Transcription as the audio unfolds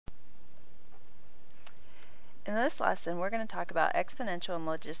In this lesson, we're going to talk about exponential and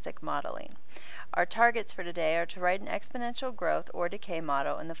logistic modeling. Our targets for today are to write an exponential growth or decay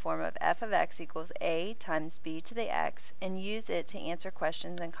model in the form of f of x equals a times b to the x and use it to answer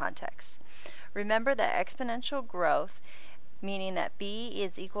questions in context. Remember that exponential growth, meaning that b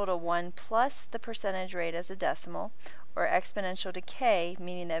is equal to 1 plus the percentage rate as a decimal, or exponential decay,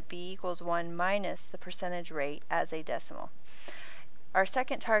 meaning that b equals 1 minus the percentage rate as a decimal. Our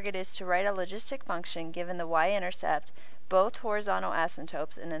second target is to write a logistic function given the y-intercept, both horizontal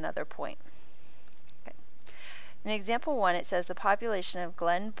asymptotes, and another point. Okay. In example 1, it says the population of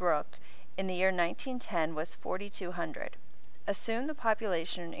Glen Brook in the year 1910 was 4,200. Assume the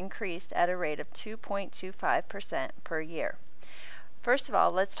population increased at a rate of 2.25% per year. First of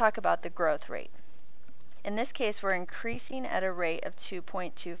all, let's talk about the growth rate. In this case, we're increasing at a rate of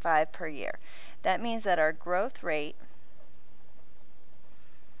 2.25 per year. That means that our growth rate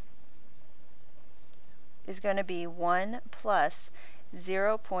is going to be 1 plus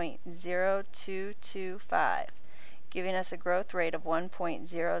 0.0225, giving us a growth rate of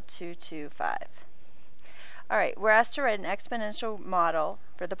 1.0225. Alright, we're asked to write an exponential model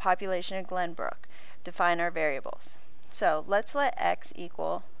for the population of Glenbrook. Define our variables. So let's let x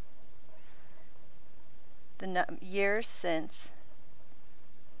equal the years since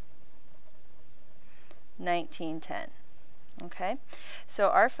 1910. Okay, so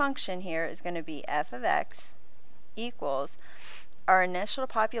our function here is going to be f of x equals our initial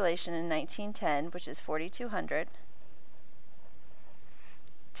population in 1910, which is 4,200,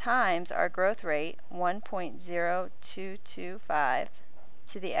 times our growth rate, 1.0225,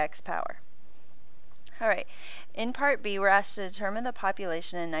 to the x power. Alright, in part B, we're asked to determine the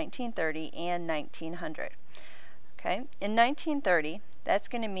population in 1930 and 1900. Okay, in 1930, that's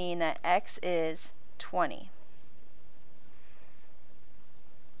going to mean that x is 20.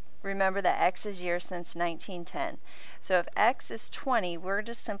 Remember that x is years since 1910. So if x is 20, we're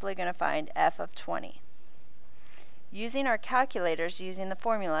just simply going to find f of 20. Using our calculators, using the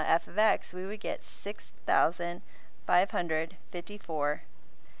formula f of x, we would get 6,554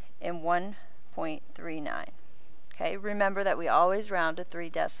 and 1.39. Okay, remember that we always round to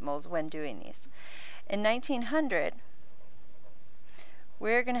 3 decimals when doing these. In 1900,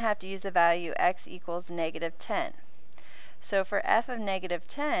 we're going to have to use the value x equals negative 10. So for f of negative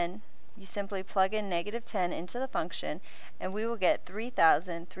 10, you simply plug in negative 10 into the function, and we will get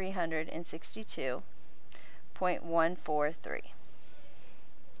 3,362.143.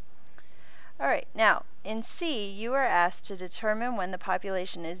 Alright, now, in C, you are asked to determine when the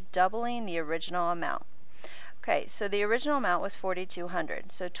population is doubling the original amount. Okay, so the original amount was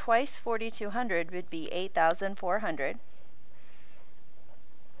 4,200. So twice 4,200 would be 8,400.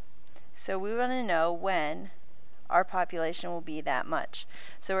 So we want to know when our population will be that much.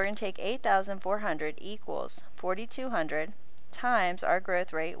 So we're going to take 8,400 equals 4,200 times our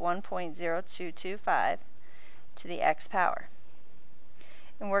growth rate, 1.0225, to the x power.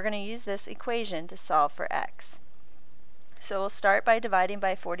 And we're going to use this equation to solve for x. So we'll start by dividing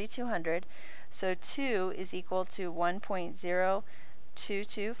by 4,200. So 2 is equal to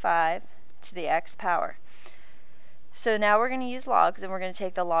 1.0225 to the x power. So now we're going to use logs, and we're going to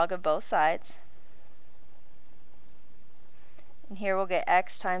take the log of both sides. And here we'll get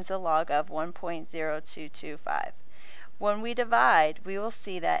x times the log of 1.0225. When we divide, we will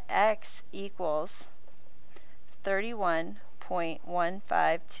see that x equals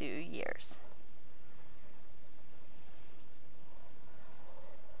 31.152 years.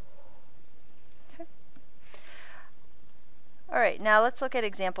 Okay. Alright, now let's look at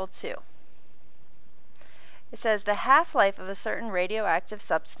example 2. It says the half-life of a certain radioactive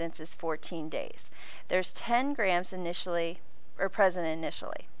substance is 14 days. There's 10 grams present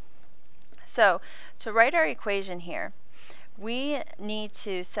initially. So to write our equation here, we need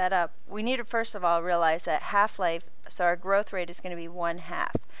to first of all realize that half-life, so our growth rate is going to be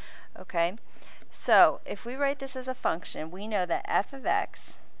 1/2. Okay, so if we write this as a function, we know that f of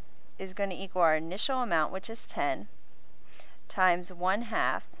x is going to equal our initial amount, which is 10, times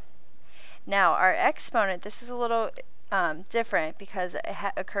 1/2. Now our exponent, this is a little different because it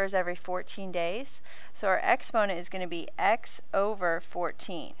occurs every 14 days. So our exponent is going to be x over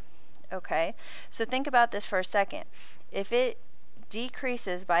 14. Okay, so think about this for a second. If it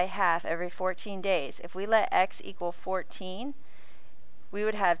decreases by half every 14 days, if we let x equal 14, we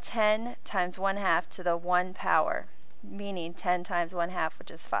would have 10 times 1/2 to the 1 power, meaning 10 times 1/2,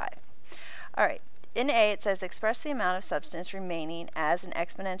 which is 5. Alright, in A it says express the amount of substance remaining as an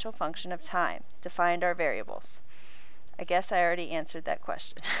exponential function of time. Define our variables. I guess I already answered that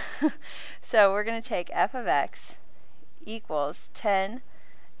question. So we're going to take f of x equals 10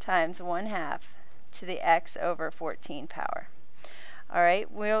 times 1/2 to the x over 14 power. All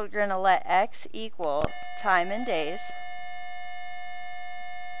right, we're going to let x equal time in days.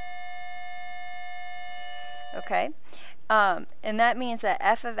 Okay, and that means that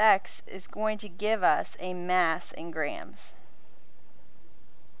f of x is going to give us a mass in grams.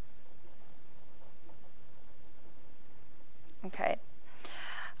 Okay.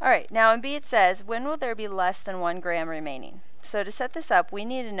 All right, now in B it says, when will there be less than 1 gram remaining? So to set this up, we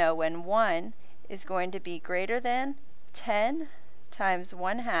need to know when 1 is going to be greater than 10 times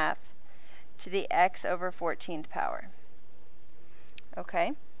 1/2 to the x over 14th power.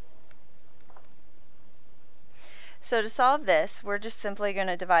 Okay? So to solve this, we're just simply going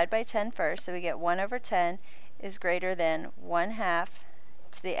to divide by 10 first. So we get 1 over 10 is greater than 1/2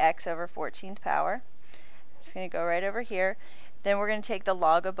 to the x over 14th power. I'm just going to go right over here. Then we're going to take the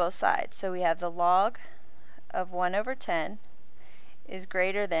log of both sides. So we have the log of 1 over 10 is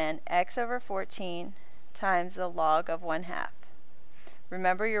greater than x over 14 times the log of 1/2.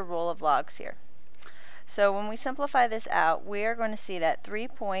 Remember your rule of logs here. So when we simplify this out, we are going to see that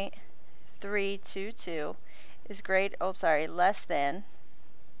 3.322 is less than,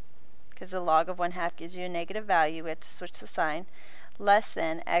 because the log of 1/2 gives you a negative value, we have to switch the sign, less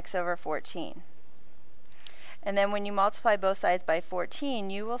than x over 14. And then when you multiply both sides by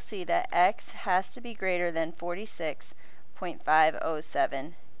 14, you will see that x has to be greater than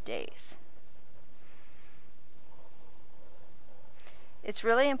 46.507 days. It's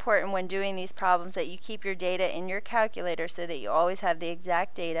really important when doing these problems that you keep your data in your calculator so that you always have the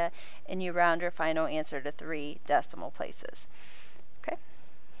exact data and you round your final answer to 3 decimal places. Okay?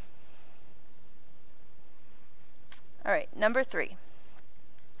 All right, number 3.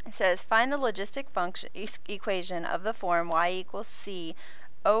 It says, find the logistic function equation of the form y equals c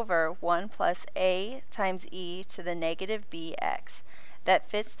over 1 plus a times e to the negative bx that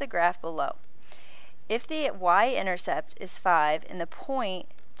fits the graph below. If the y-intercept is 5 and the point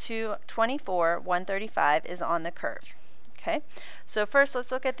 24, 135 is on the curve. Okay, so first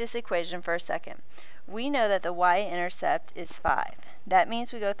let's look at this equation for a second. We know that the y-intercept is 5. That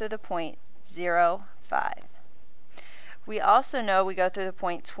means we go through the point 0, 5. We also know we go through the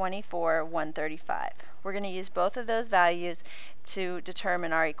point 24, 135. We're going to use both of those values to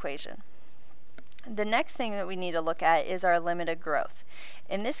determine our equation. The next thing that we need to look at is our limited growth.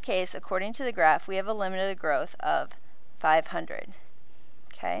 In this case, according to the graph, we have a limited growth of 500.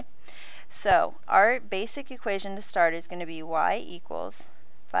 Okay, so our basic equation to start is going to be y equals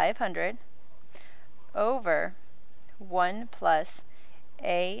 500 over 1 plus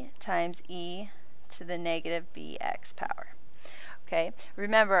a times e to the negative bx power. Okay,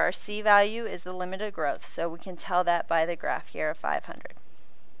 remember our c value is the limited growth, so we can tell that by the graph here of 500.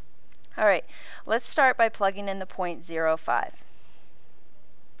 All right, let's start by plugging in the point 0.05.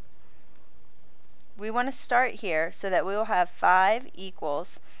 We want to start here so that we will have 5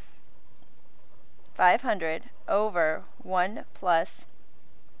 equals 500 over 1 plus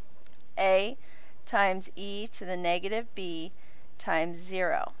a times e to the negative b times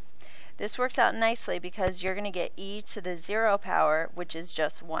 0. This works out nicely because you're going to get e to the 0 power, which is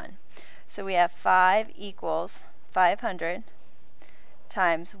just 1. So we have 5 equals 500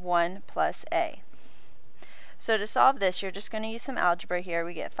 times 1 plus a. So to solve this, you're just going to use some algebra here.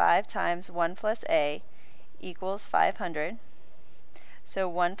 We get 5 times 1 plus a equals 500. So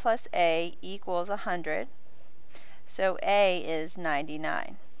 1 plus a equals 100. So a is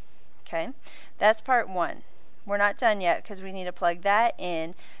 99. Okay, that's part 1. We're not done yet because we need to plug that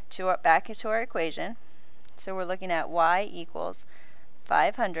in back into our equation. So we're looking at y equals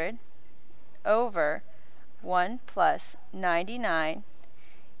 500 over 1 plus 99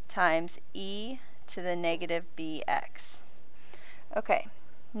 times e to the negative bx. Okay,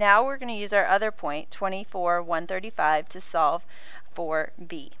 now we're going to use our other point, 24, 135, to solve for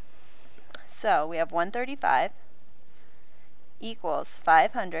b. So we have 135 equals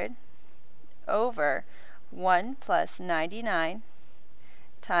 500 over 1 plus 99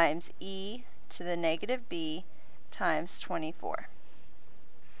 times e to the negative b times 24.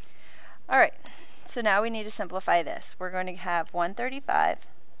 All right, so now we need to simplify this. We're going to have 135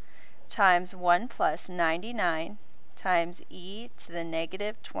 times 1 plus 99 times e to the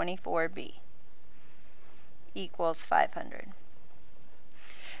negative 24b equals 500.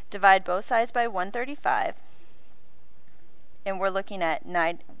 Divide both sides by 135, and we're looking at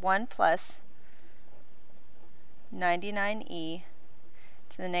 1 plus 99e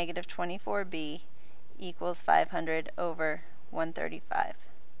to the negative 24b equals 500 over 135.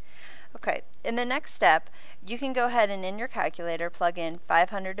 Okay, in the next step, you can go ahead and in your calculator plug in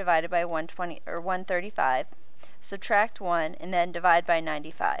 500 divided by 135, subtract 1, and then divide by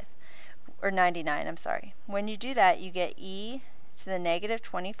 95. or 99, I'm sorry. When you do that, you get e to the negative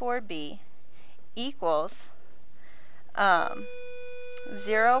 24b equals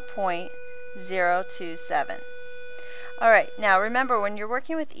 0.027. Alright, now remember, when you're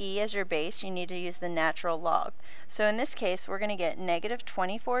working with e as your base, you need to use the natural log. So in this case, we're going to get negative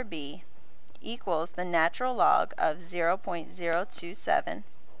 24b equals the natural log of 0.027.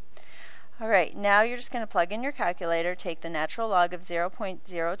 Alright, now you're just going to plug in your calculator, take the natural log of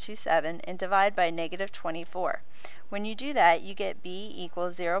 0.027 and divide by negative 24. When you do that, you get b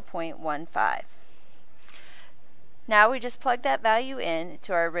equals 0.15. Now we just plug that value in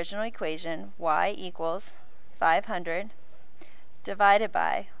to our original equation, y equals 500 divided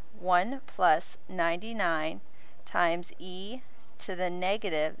by 1 plus 99 times e to the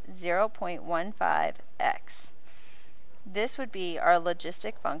negative 0.15x. This would be our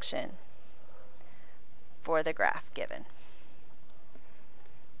logistic function for the graph given.